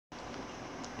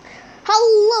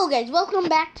Hello guys, welcome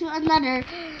back to another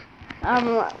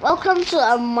welcome to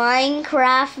a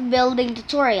Minecraft building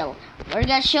tutorial. We're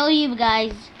gonna show you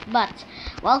guys, but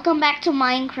welcome back to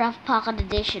Minecraft Pocket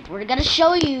Edition. We're gonna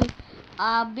show you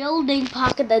a building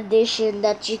Pocket Edition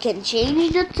that you can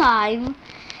change the time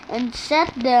and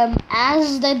set them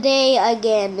as the day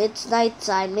again. It's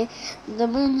nighttime. The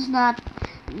moon's not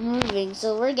moving,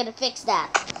 so we're gonna fix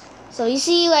that. So you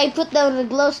see, I put down the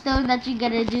glowstone that you're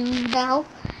gonna do now.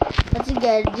 What you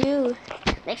gotta do?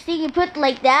 Next thing, you put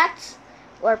like that,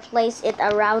 or place it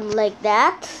around like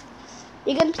that.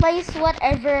 You can place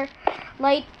whatever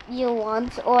light you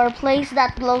want, or place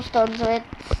that glowstone so it's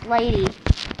lighty.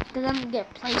 Then I'm gonna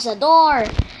place a door.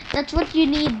 That's what you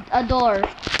need, a door.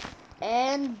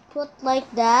 And put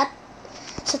like that.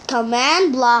 Set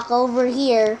command block over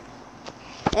here,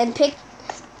 and pick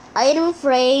item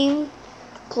frame,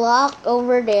 clock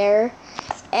over there,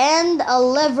 and a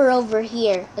lever over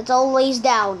here. It's always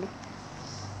down.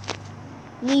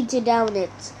 Need to down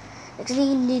it. Next thing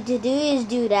you need to do is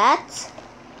do that.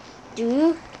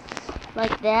 Do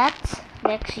like that.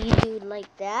 Next you do like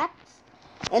that.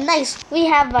 And nice, we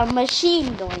have a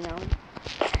machine going on.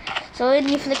 So when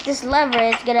you flick this lever,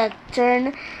 it's gonna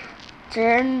turn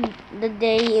the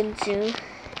day into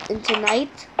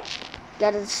night.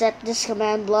 Gotta set this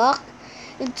command block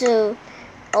into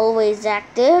always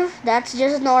active. That's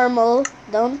just normal.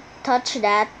 Don't touch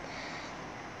that.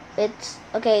 It's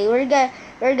okay. We're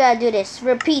gonna do this.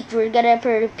 Repeat. We're gonna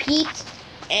repeat,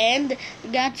 and we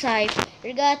gotta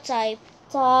type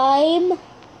time.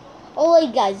 Oh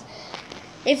wait, guys,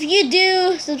 if you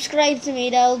do subscribe to me,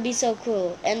 that would be so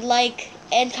cool. And like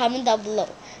and comment down below.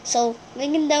 So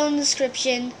link it down in the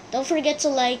description. Don't forget to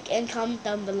like and comment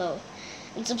down below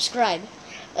and subscribe.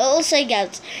 Also,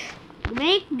 guys,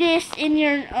 make this in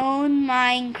your own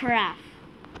Minecraft.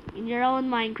 You're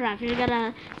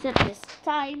gonna set this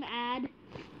time at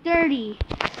 30.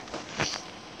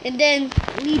 And then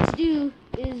what you need to do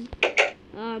is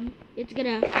it's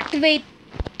gonna activate.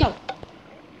 Go.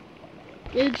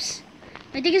 Oops.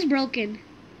 I think it's broken.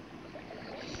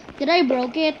 Did I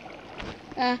broke it?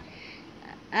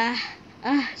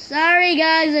 Sorry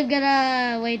guys, I'm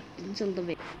gonna wait until the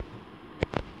video.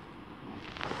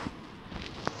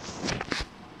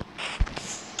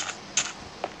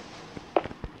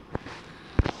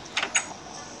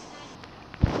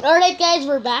 Alright guys,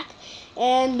 we're back,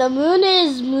 and the moon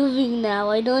is moving now.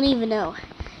 I don't even know.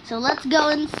 So let's go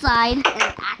inside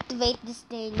and activate this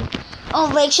thing.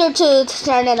 Oh, make sure to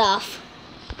turn it off.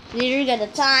 You're gonna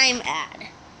time add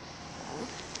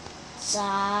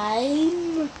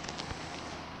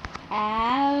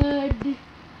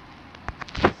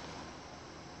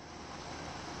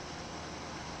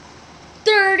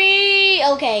 30.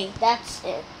 Okay, that's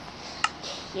it.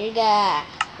 You're gonna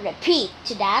repeat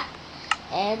to that.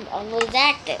 And always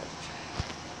active.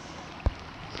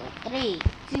 So 3,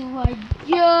 2, 1,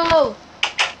 go!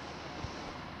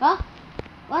 Huh?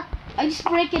 What? I just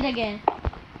break it again.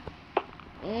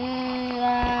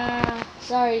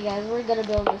 Sorry guys, we're gonna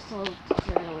build this whole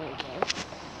tutorial again.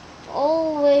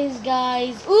 Always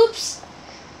guys. Oops!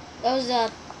 That was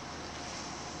that.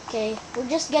 Okay, we're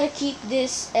just gonna keep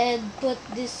this and put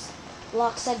this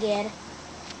blocks again.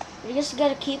 We're just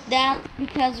gonna keep that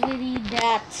because we need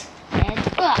that. And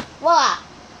voila!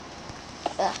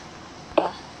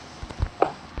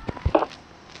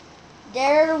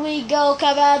 There we go,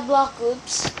 command block.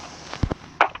 Oops.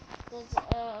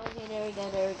 Okay, there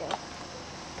we go.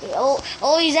 Okay,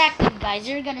 always active, guys.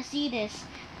 You're gonna see this.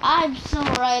 I'm so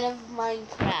right of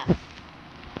Minecraft.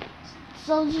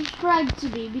 So subscribe to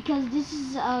me because this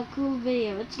is a cool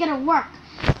video. It's gonna work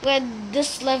when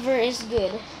this lever is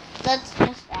good. Let's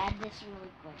just add this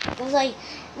really quick because I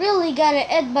really gotta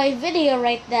end my video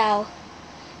right now.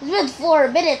 It's been 4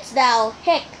 minutes now.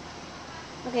 Heck.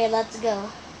 Okay, let's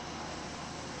go.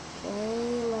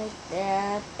 Okay, like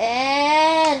that.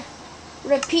 And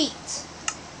repeat.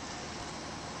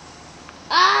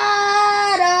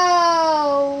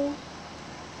 No!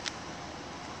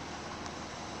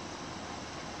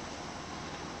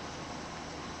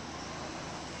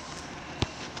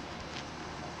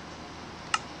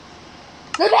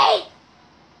 Repeat!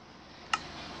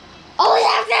 Always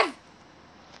active!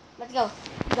 Let's go.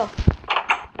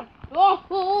 Whoa.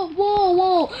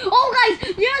 Oh, guys,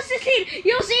 you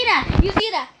see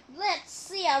that. Let's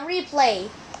see a replay.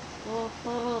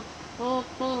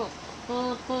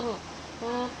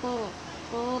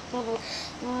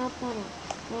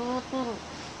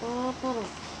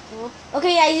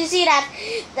 Okay, guys, you see that?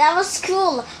 That was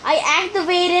cool. I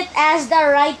activated as the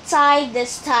right time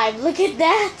this time. Look at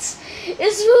that.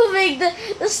 It's moving.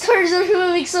 The stars are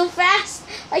moving so fast.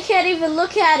 I can't even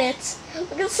look at it.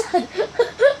 Look at the sun.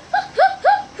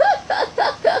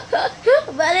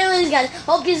 But anyways, guys,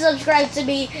 hope you subscribe to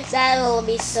me. That will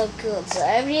be so cool. So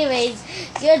anyways,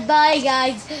 goodbye,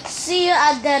 guys. See you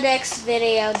at the next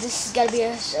video. This is gonna be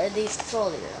a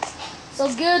tutorial. So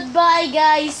goodbye,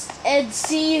 guys, and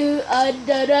see you on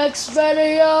the next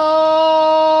video.